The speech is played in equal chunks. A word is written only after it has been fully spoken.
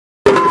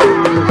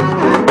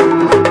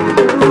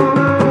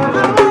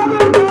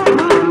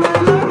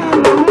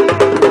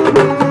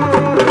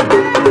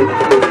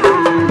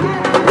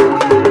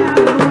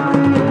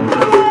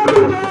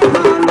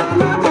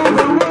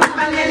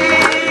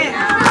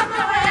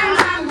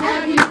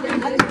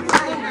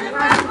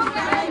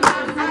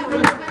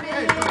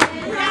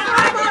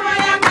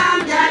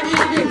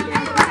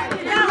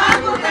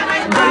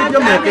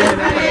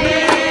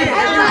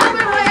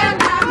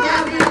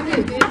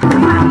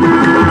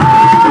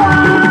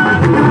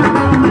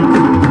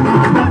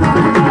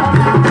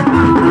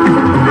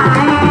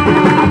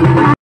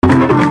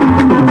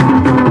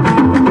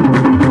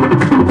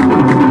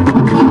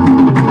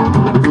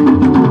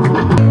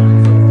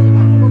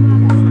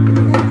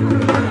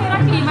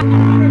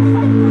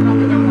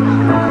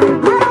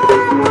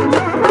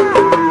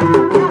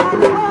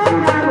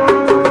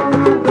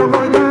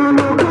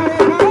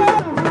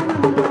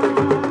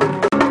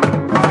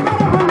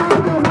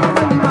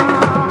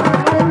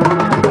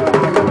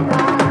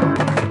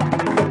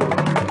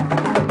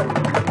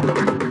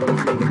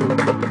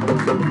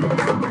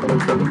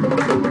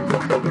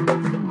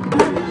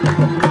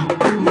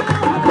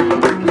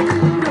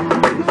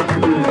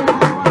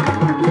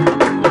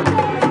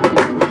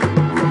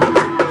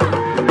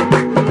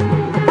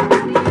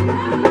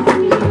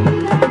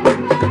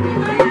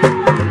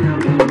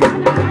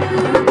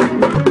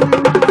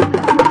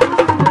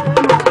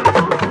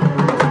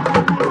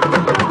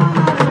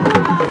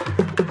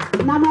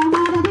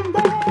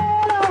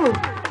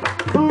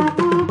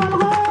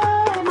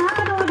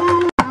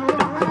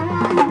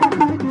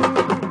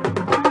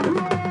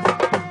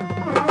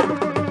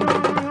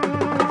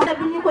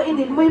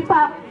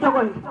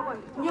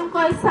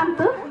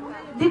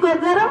ko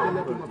gërëm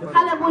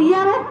xale bu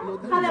yaru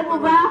xale bu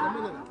baax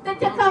te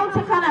ca kaw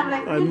ci kanam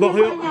rek.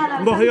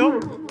 mbox yo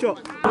co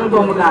am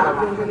doomu daara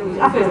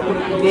affaire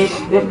bi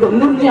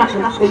ndul ñàkk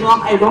ndax dañoo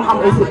am ay doom am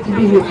ay sët ci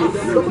biir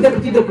yëpp dëkk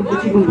ci dëkk bi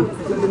ci dund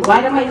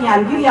waaye damay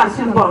ñaan ngir yàlla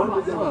suñu borom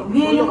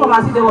lii ñu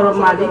commencé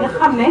développement bi nga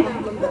xam ne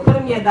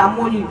première dame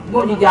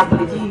moo ñu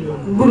jàppale ci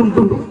mbirum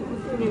dund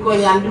ñu koy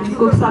ñaan di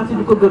ko sant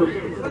di ko gërëm.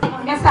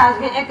 message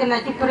bi egg na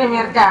ci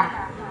première dame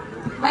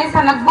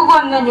Maysa nag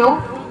bëggoon na ñëw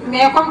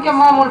mais comme que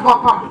moomul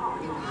boppam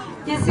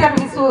ci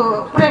service su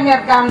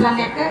première dame la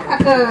nekk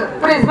ak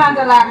président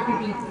de la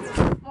république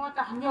moo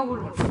tax ñëwul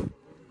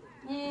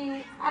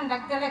ñi ànd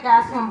ak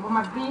délégation bu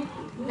mag bi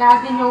daal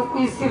di ñëw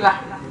uy si la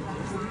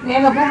nee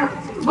na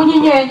bu ñu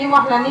ñëwee ñu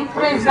wax la ni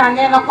président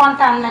nee na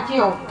kontaan na ci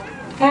yow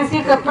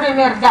ainsi que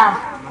première dame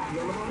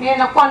nee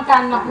na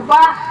kontaan na bu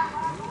baax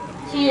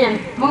ci yéen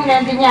mu ngi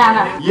leen di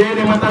ñaanal.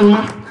 yéene matal na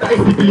ta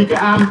expliqué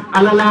am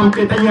alalam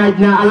ke ta ñaaj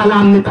na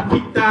alalam ne ta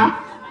fitta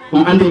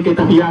ande ke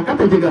ta fiya ka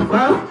ta jega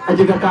France a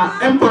jega ka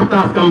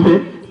importance kampe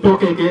to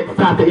keke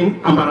sate in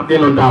ambara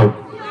deno daw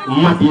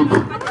matit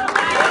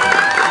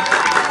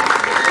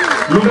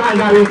lu nga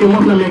anga weke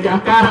mof na meke a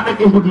kara ak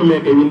e mbud no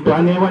meke win to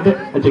ane wade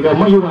a jega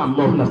mayuwa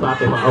mof na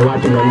sate fa a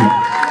wati ngani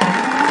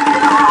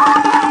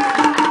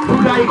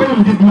fuday ko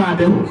um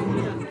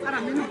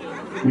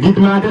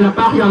gidma den a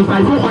paax yam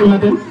say fu xoy na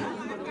den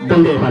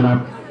dande fana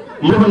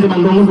mrefa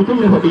ndeɓandongo ndutum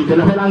refa ɓiy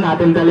den a felanga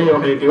ten te leye o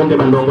xeke o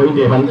ndeɓandongo i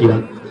ndefan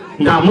kiran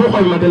nda mu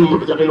xoyma den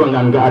mut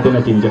jaxilwangan ga a den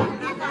a tin jaf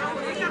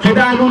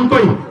xeɗa nuun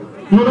koy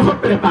nuno fop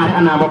préparer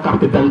anamo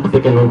carte d'identité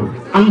ke nuun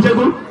am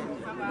jegul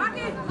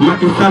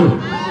Macky Sall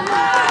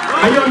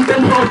a yoon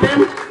ten fo ten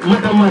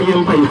Madame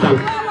Marième Faye Sall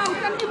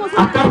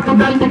a carte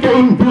d'identité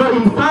in bureau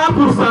in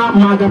 100%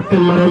 maga ten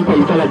Marième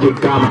Faye Sall a jeg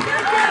kama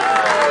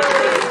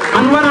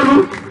an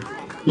waralun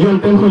yoon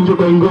ten fo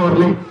njogoy ngoor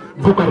ne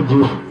Boucar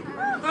Diouf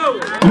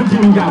mu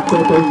jim njaab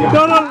koy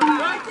njaab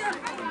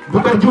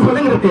Boucar Diouf o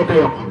leŋ rete ta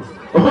yoq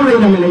oxu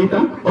reyna mene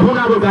itam oxu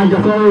na roga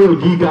njasooyo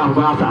jiga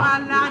faasa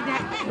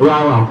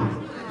waaw waaw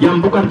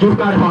yam Boucar Diouf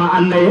ka refa xa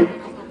and naye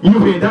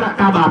ñufe dara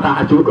ka ɓaata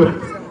a cuuɗ rek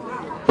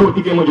to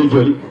tige moƴo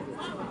joli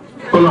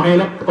kon o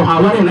xeene oxa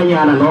warena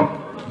ñaanano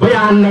baya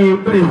and naye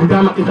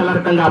président Macky Sall a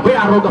retanga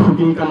baya roga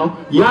fudin kano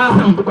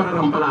yasam Boucar a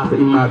remplacer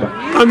in maaga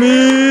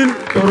amiin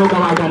to roga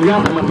wagan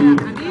yasam a fi'in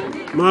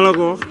mala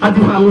ko Khady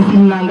FAM o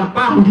simnanga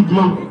paax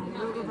ngidmam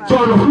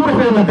coono fu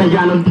refeena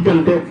dajanon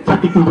diggante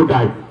Fatick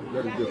Mboudaay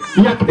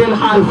ñak ten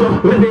xaalisof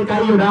refe ka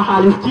yoda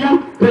xaalis ciyan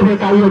refe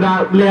ka yoda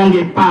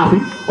leyange paasi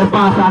o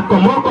paasa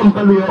comme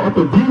te luyo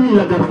auto 10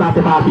 000 a gar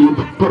saate fa fi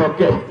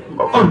proke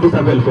ordre de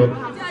savel fe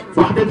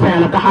wax deg fa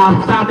yàlla taxa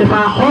saate fa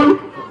xool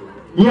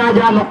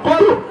ñaaja no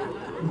qool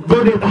bo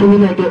de tax ñu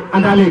neke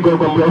andame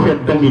gogom yo feet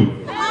dangi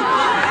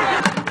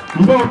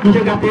mboot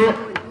njegate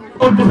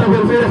ordre de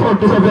savel fe ref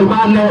ordre de savel ba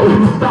and naye o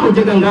fus tax o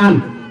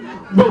jegangaan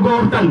bo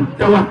goor tan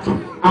te wat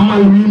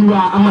amal wiin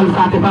wa amal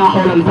saate fa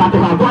xoolan saate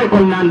fa bo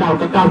école na ndaaw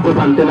ta case de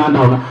santé na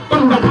ndaaw na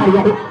kon nag xar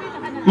waxu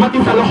Macky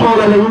Sall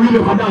xoolale wiin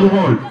we fadam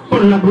xool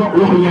kon nag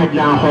waxu ñaaj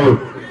na xool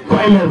fo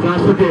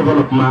émergence fo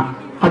développement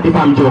Khady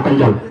FAM joka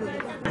njal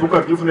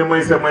Boucar Diouf ne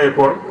may sa maye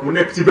koor mu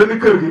nekk ci benn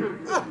kër gi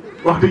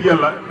wax dëgg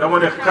yàlla dama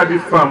ne Khady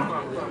FAM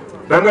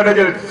da nga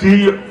dajale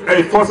fii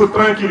ay forces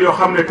tranquilles yoo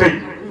xam ne tey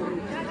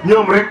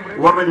ñoom rek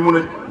war nañu mën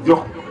a jox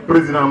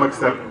président Macky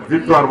Sall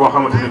victoire boo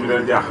xamante ne bi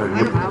dana jaaxal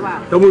ñëpp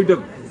te muy dëgg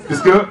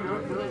puisque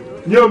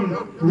ñoom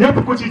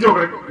ñëpp ku ci jóg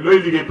rek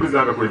looy liggéey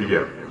président da koy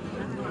liggéeyal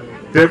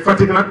te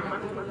Fatick nag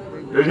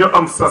dañoo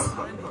am sas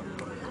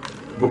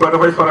bu ko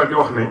dafay faral di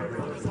wax ne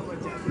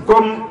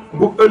comme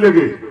bu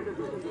ëllëgee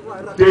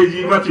tey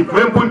jii Macky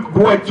même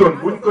bu wàccoon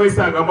buñ koy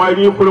saaga mbaa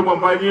ñuy xula moom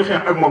mbaa ñuy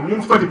xeex ak moom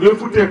ñun Fatick ñooy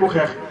futteeku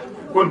xeex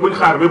kon buñ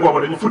xaar ba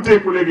booba dañu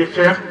futteeku léegi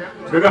xeex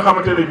ba nga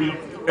xamante ne bii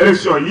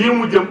élection yii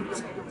mu jëm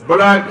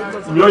balaa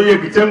ñoo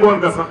yegg ca ngoon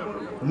nga sax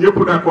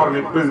ñëpp d'accord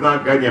ne président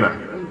gagné na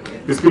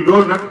parce que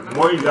loolu nag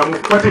mooy ndamu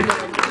Fatick.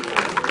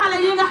 xale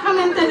yi nga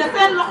xamante ne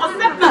seen loxo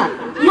set na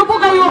ñu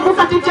bëgg a yóbbu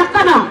Fatick ca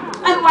kanam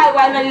ay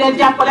waay nañ leen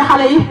jàppale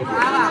xale yi.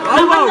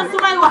 waaw man su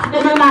may wax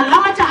dañu naan la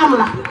ma ca am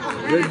la.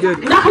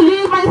 ndax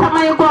lii may sa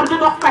may koor di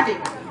dox Fatick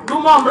du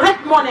moom rek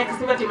moo nekk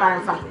si wetu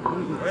Marème Faye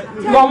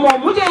moom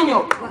mujjee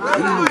ñëw.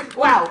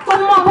 waaw kon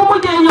moom bu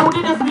mujjee ñëw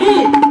di def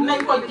lii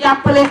nañ ko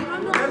jàppale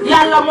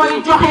yàlla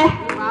mooy joxe.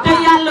 te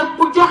yàlla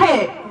bu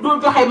joxee du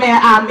joxe mais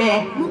à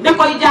mais da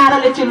koy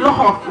jaarale ci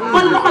loxo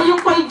kon loxo yu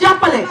ngi koy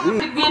jàppale.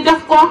 bi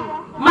def ko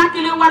Macky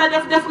li war a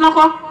def na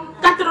ko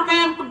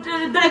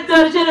 80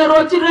 directeurs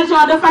généraux ci région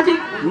de Fatick.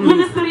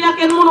 ministre ya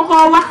kenn mënu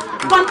koo wax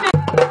kon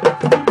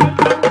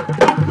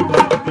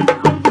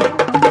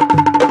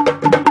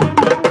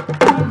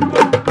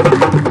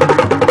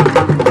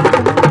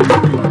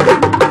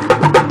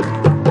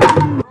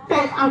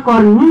tey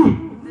encore ñii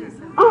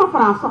en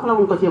France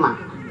soxlawuñ ko ci man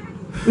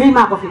lii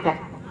maa ko fi teg.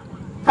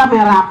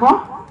 caméra ko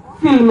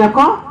filmé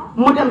ko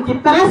mu dem ci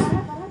presse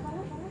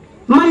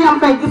Marième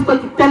Faye gis ko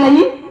ci télé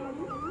yi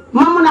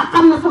ma mun a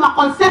xam ne suma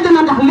xol sedd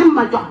na ndax lim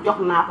ma jox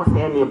naa ko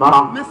seeni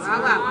borom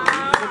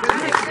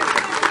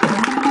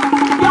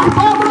jox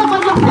boobu la ko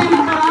jox seeni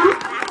borom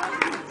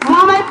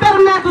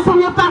permettre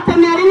suñu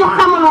partenaires yi ñu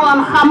xamul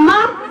woon xam na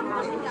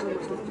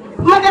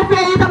ma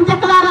defee itam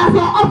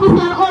déclaration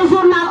officielle au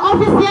journal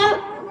officiel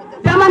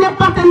dama ne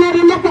partenaires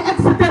yi nekk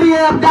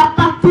extérieur à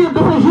partir de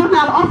ce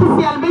journal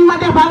officiel biñ ma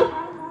defal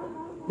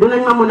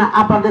dinañ ma mën a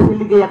apporter si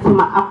liggéey ak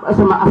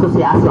sama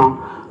association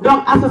donc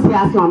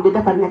association bi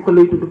dafa nekk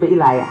luy dund ba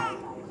Ilaaya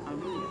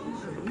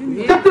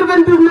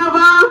 99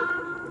 ans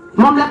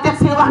moom la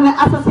texte yi wax ne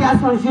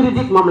association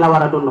juridique moom la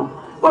war a dund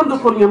kon du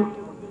pour ñun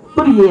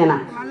pour yéena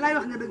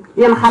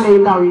yéen xale yu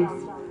ndaw yi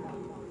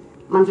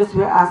man je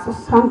suis à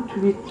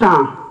 68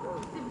 ans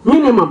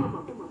minimum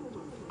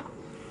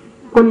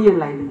kon yéen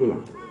lay liggéeyam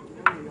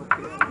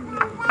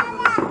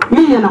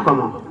lii yéen a ko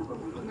moom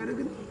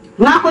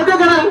naa ko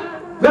dëgëral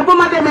ba bu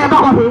ma demee ba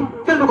ko fi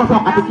kenn du ko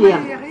soqati ci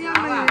yéen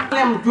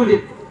lem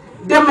julit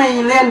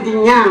demee leen di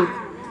ñaan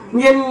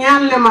ngeen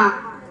ñaan le ma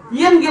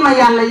yéen gi ma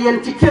yàlla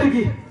yéen ci kër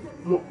gi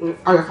mu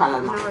oy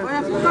xalal ma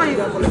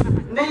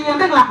ndey yéen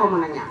rek laa ko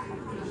mën a ñaan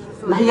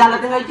ndax yàlla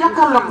dangay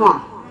jàkkaarloog moom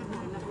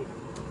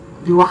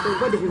di wax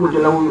mu di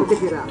la wuyu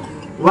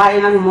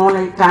waaye nag moo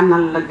lay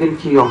tànnal la gën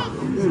ci yow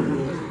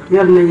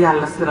yal na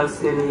yàlla siral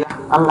seeni yàq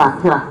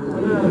àllaaxira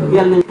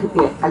yal nañ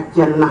tukkee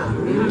ajjanna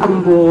ak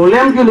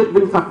mbooleem jullit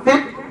buñ fa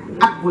fekk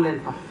ak bu leen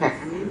fa fekk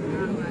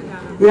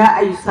yaa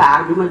ay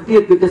saar bi ma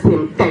dégg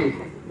deseem tey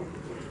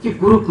ci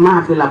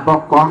groupement bi la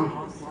bokkoon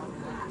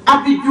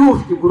Abi Diouf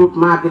ci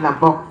groupement bi la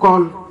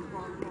bokkoon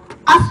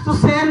Astu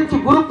Seen ci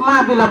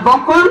groupement bi la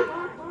bokkoon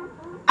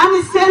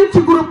Ami Seen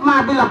ci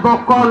groupement bi la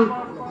bokkoon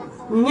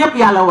ñëpp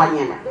yàlla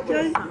wàññee na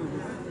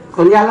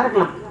kon yàlla rek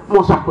la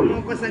moo soppali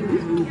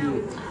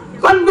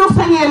kon du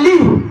sañee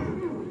lii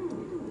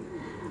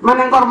ma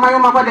ne ngor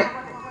mayuma ko de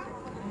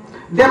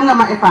dem nga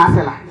ma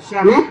effacé la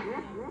mais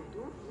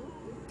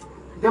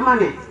dama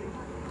ne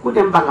ku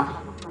dem ba nga fa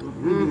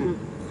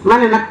ma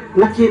ne nag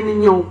na kenn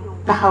ñëw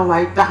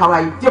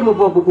taxawaay jëm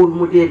boobu bu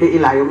mu dee ba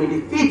Ilaaya mi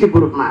di fii ci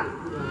groupement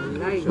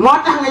bi moo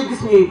tax ngay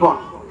gis ñuy bon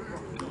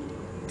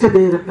te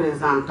des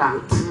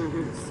représentantes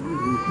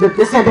de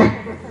décédé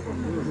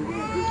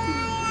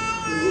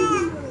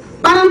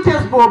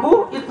parenthèse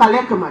boobu il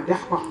fallait que ma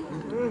def ko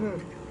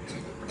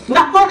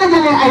ndax boo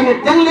dajalee ay nit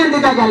danga leen di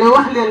dajale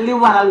wax leen li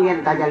waral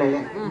ngeen dajale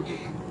leen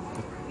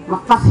ma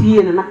fas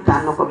yéene nag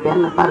tànn ko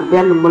benn par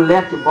benn mu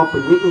leer ci bopp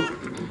nit ñi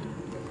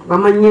ba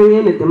ma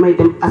ñëwee ne damay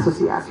dem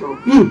association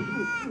bii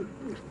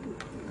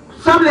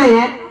soble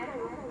yeeg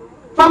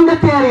pomme de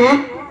terre yeeg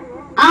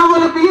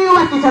enveloppe yi ñuy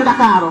wàcc ca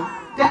Ndakaaru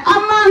te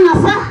amaan na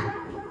sax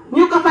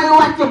ñu ko fay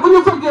wàcce bu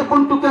ñu fëggee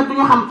buntu kër du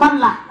ñu xam fan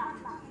la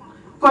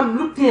kon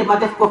lu tee ma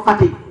def ko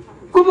Fatick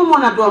ku mu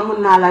mën a doon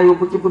mën naa laa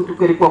yóbbu ci buntu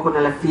kër yi kooku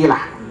ne la fii la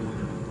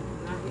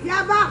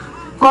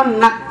kon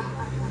nag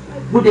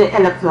bu dee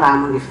électorat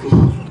mu ngi fii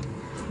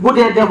bu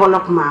dee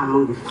développement mu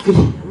ngi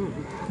fii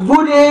bu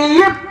dee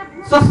yëpp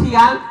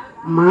social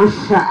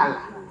macha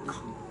allah.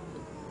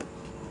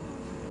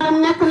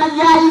 nekk na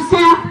yaayi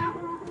seex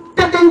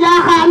te de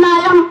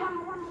njaaxaanaayam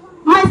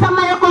may sa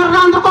maye ko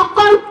rendre ko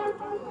compte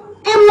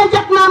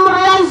immédiatement mu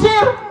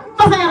réagir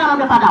parce que yaramam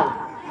dafa daw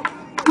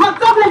ma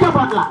toog la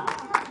jaboot la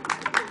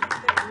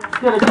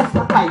jërëjëf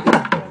sa pay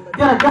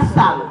jërëjëf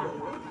Sall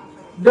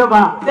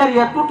devant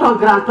derrière tout un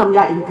grand homme il y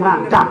a une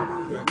grande dame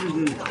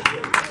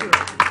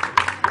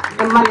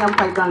et Mariam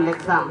Faye donne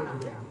l'exemple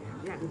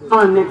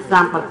un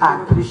exemple à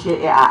tricher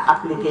et à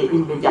appliquer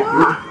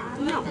immédiatement.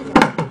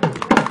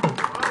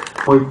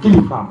 mooy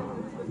kilifaam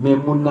mais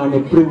mun naa ne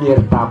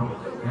première dame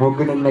moo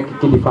gën a nekk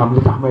kilifaam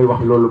li tax may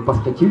wax loolu parce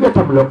que ci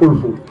wetam la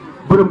ulfu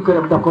borom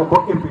këram da ko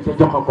impliqué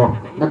jox ko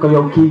ne ko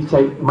yow kii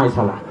say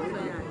Maysa la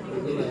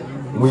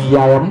muy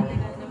yaayam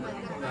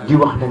di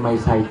wax ne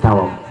Maysaay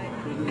tawam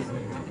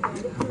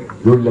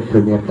loolu la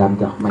première dame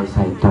jox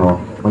Maysaay tawam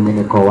ma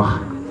ne koo wax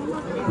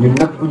ñun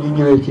nag bu ñu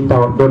ñëwee ci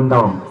ndawam doon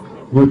ndawam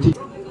ñëw ci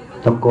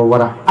tam ko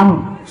war a am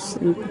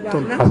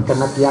parce que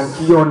nag yaa ngi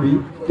ci yoon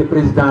wi te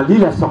président lii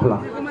la soxla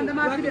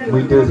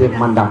muy deuxième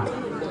mandat.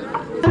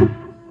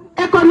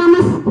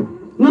 Économistes,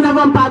 nous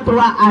n'avons pas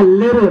droit à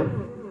l'erreur.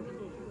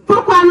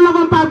 Pourquoi nous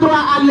n'avons pas droit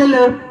à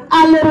l'erreur?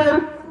 À l'erreur,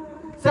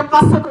 c'est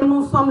parce que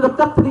nous sommes le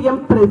 4e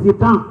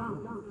président.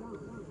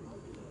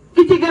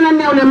 Qui ci gën a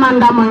néew le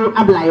mandat mooy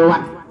Ablaye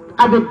Wade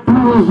avec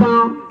 12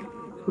 ans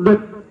de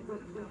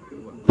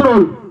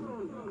trône.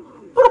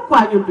 Pourquoi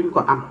ñun duñ ko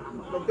am?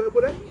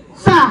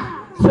 Ça,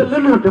 c'est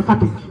l'honneur de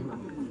Fatick.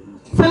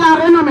 C'est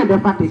la renommée de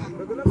Fatick.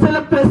 C'est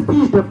le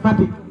prestige de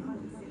Fatick.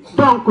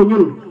 Donc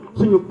ñun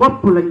suñu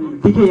bopp la ñuy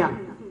liggéeyal.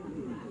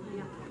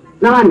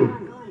 dama ne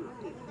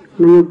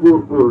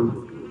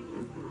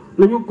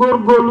nañu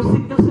góorgóorlu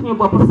siggal suñu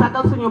bopp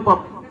sagal suñu bopp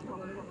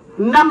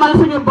ndamal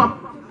suñu bopp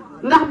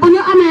ndax bu ñu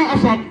amee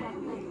échec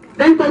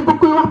dañ koy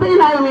bëgg wax ba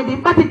ilaa yomi di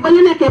Fatick ba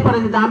ñu nekkee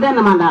président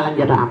benn mandat lañ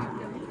jot a am.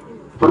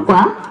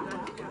 pourquoi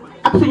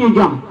ak suñu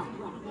jom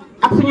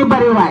ak suñu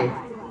bariwaay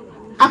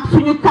ak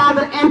suñu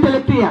cadre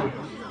intellectuel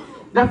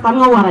dafa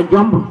ñu war a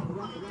jomb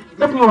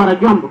daf ñu war a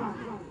jomb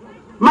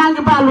maa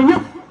ngi baalu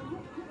ñëpp.